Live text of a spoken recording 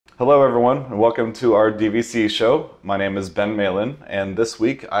Hello everyone, and welcome to our DVC show. My name is Ben Mehlan, and this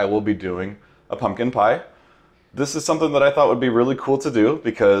week I will be doing a pumpkin pie. This is something that I thought would be really cool to do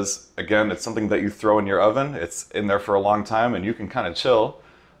because, again, it's something that you throw in your oven. It's in there for a long time and you can kind of chill.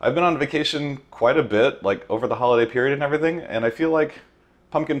 I've been on vacation quite a bit, like over the holiday period and everything, and I feel like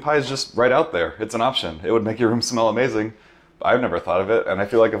pumpkin pie is just right out there. It's an option. It would make your room smell amazing. I've never thought of it, and I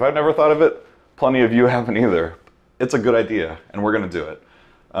feel like if I've never thought of it, plenty of you haven't either. It's a good idea, and we're gonna do it.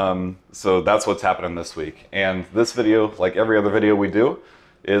 So that's what's happening this week. And this video, like every other video we do,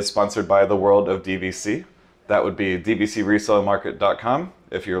 is sponsored by the world of DVC. That would be dvcresalemarket.com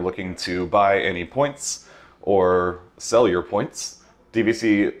if you're looking to buy any points or sell your points.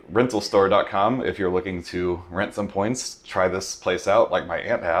 dvcrentalstore.com if you're looking to rent some points, try this place out like my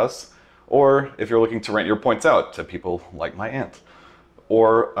aunt has. Or if you're looking to rent your points out to people like my aunt.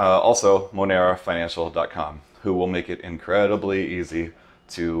 Or also monerafinancial.com, who will make it incredibly easy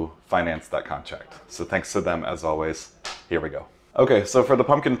to finance that contract. So thanks to them as always. Here we go. Okay, so for the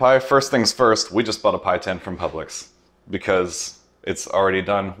pumpkin pie, first things first, we just bought a pie tin from Publix because it's already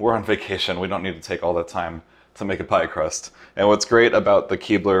done. We're on vacation. We don't need to take all that time to make a pie crust. And what's great about the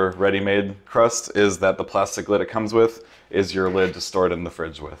Keebler ready-made crust is that the plastic lid it comes with is your lid to store it in the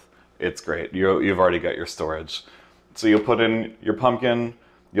fridge with. It's great. You've already got your storage. So you'll put in your pumpkin,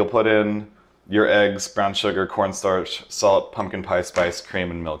 you'll put in your eggs, brown sugar, cornstarch, salt, pumpkin pie spice,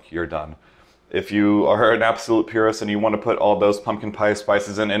 cream, and milk. You're done. If you are an absolute purist and you want to put all those pumpkin pie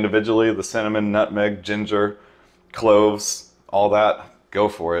spices in individually, the cinnamon, nutmeg, ginger, cloves, all that, go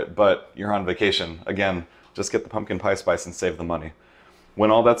for it. But you're on vacation. Again, just get the pumpkin pie spice and save the money. When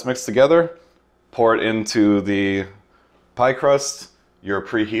all that's mixed together, pour it into the pie crust. You're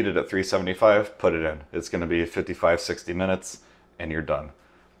preheated at 375, put it in. It's going to be 55-60 minutes and you're done.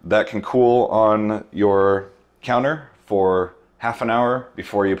 That can cool on your counter for half an hour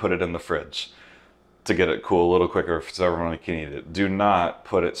before you put it in the fridge to get it cool a little quicker so everyone can eat it. Do not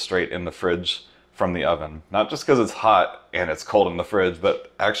put it straight in the fridge from the oven. Not just because it's hot and it's cold in the fridge,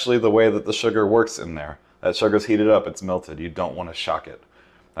 but actually the way that the sugar works in there. That sugar's heated up, it's melted. You don't want to shock it.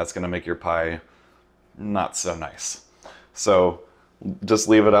 That's going to make your pie not so nice. So just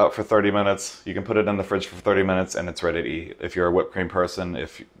leave it out for 30 minutes. You can put it in the fridge for 30 minutes and it's ready to eat. If you're a whipped cream person,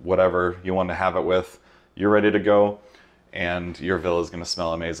 if whatever you want to have it with, you're ready to go and your villa is going to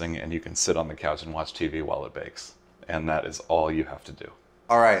smell amazing and you can sit on the couch and watch TV while it bakes. And that is all you have to do.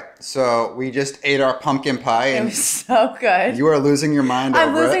 All right, so we just ate our pumpkin pie. And it was so good. You are losing your mind over it.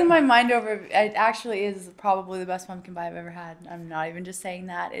 I'm losing my mind over it. It actually is probably the best pumpkin pie I've ever had. I'm not even just saying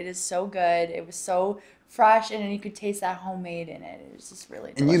that. It is so good. It was so fresh, and then you could taste that homemade in it. It was just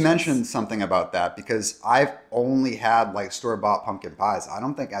really delicious. And you mentioned something about that because I've only had like store-bought pumpkin pies. I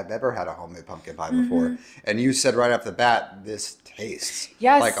don't think I've ever had a homemade pumpkin pie before. And you said right off the bat, this tastes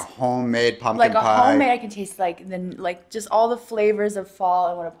like a homemade pumpkin pie. Like a homemade, I can taste like just all the flavors of fall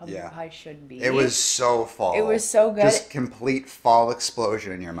and what a pumpkin pie should be. It was so fall. It was so good. Just complete fall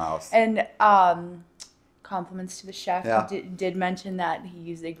explosion in your mouth. And compliments to the chef. He did mention that he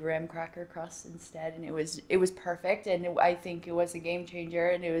used a graham cracker crust instead, and it was perfect, and I think it was a game changer,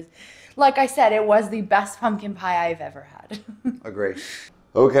 and it was, like I said, it was the best pumpkin pie I've ever had. Agree.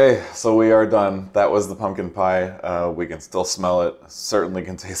 Okay, so we are done. That was the pumpkin pie. We can still smell it, certainly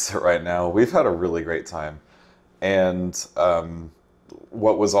can taste it right now. We've had a really great time. And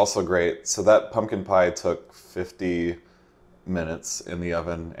what was also great, so that pumpkin pie took 50 minutes in the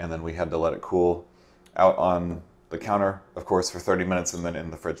oven, and then we had to let it cool out on the counter, of course, for 30 minutes and then in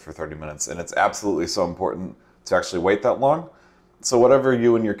the fridge for 30 minutes. And it's absolutely so important to actually wait that long. So whatever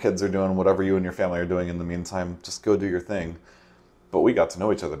you and your kids are doing, whatever you and your family are doing in the meantime, just go do your thing. But we got to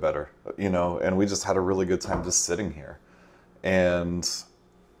know each other better, you know, and we just had a really good time just sitting here. And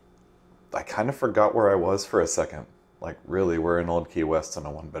I kind of forgot where I was for a second. Like, really, we're in Old Key West in a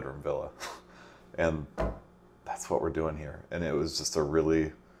one-bedroom villa. And that's what we're doing here. And it was just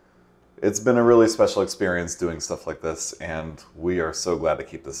it's been a really special experience doing stuff like this, and we are so glad to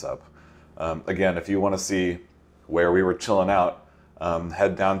keep this up. Again, if you want to see where we were chilling out,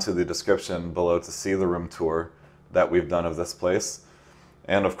 head down to the description below to see the room tour that we've done of this place.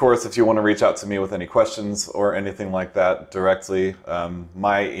 And of course, if you want to reach out to me with any questions or anything like that directly,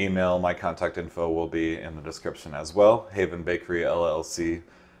 my email, my contact info will be in the description as well, havenbakeryllc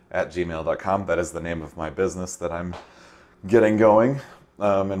 @gmail.com. That is the name of my business that I'm getting going.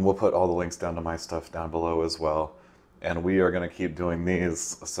 And we'll put all the links down to my stuff down below as well. And we are going to keep doing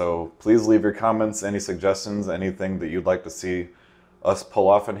these. So please leave your comments, any suggestions, anything that you'd like to see us pull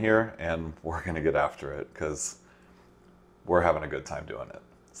off in here. And we're going to get after it because we're having a good time doing it.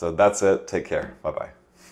 So that's it. Take care. Bye-bye.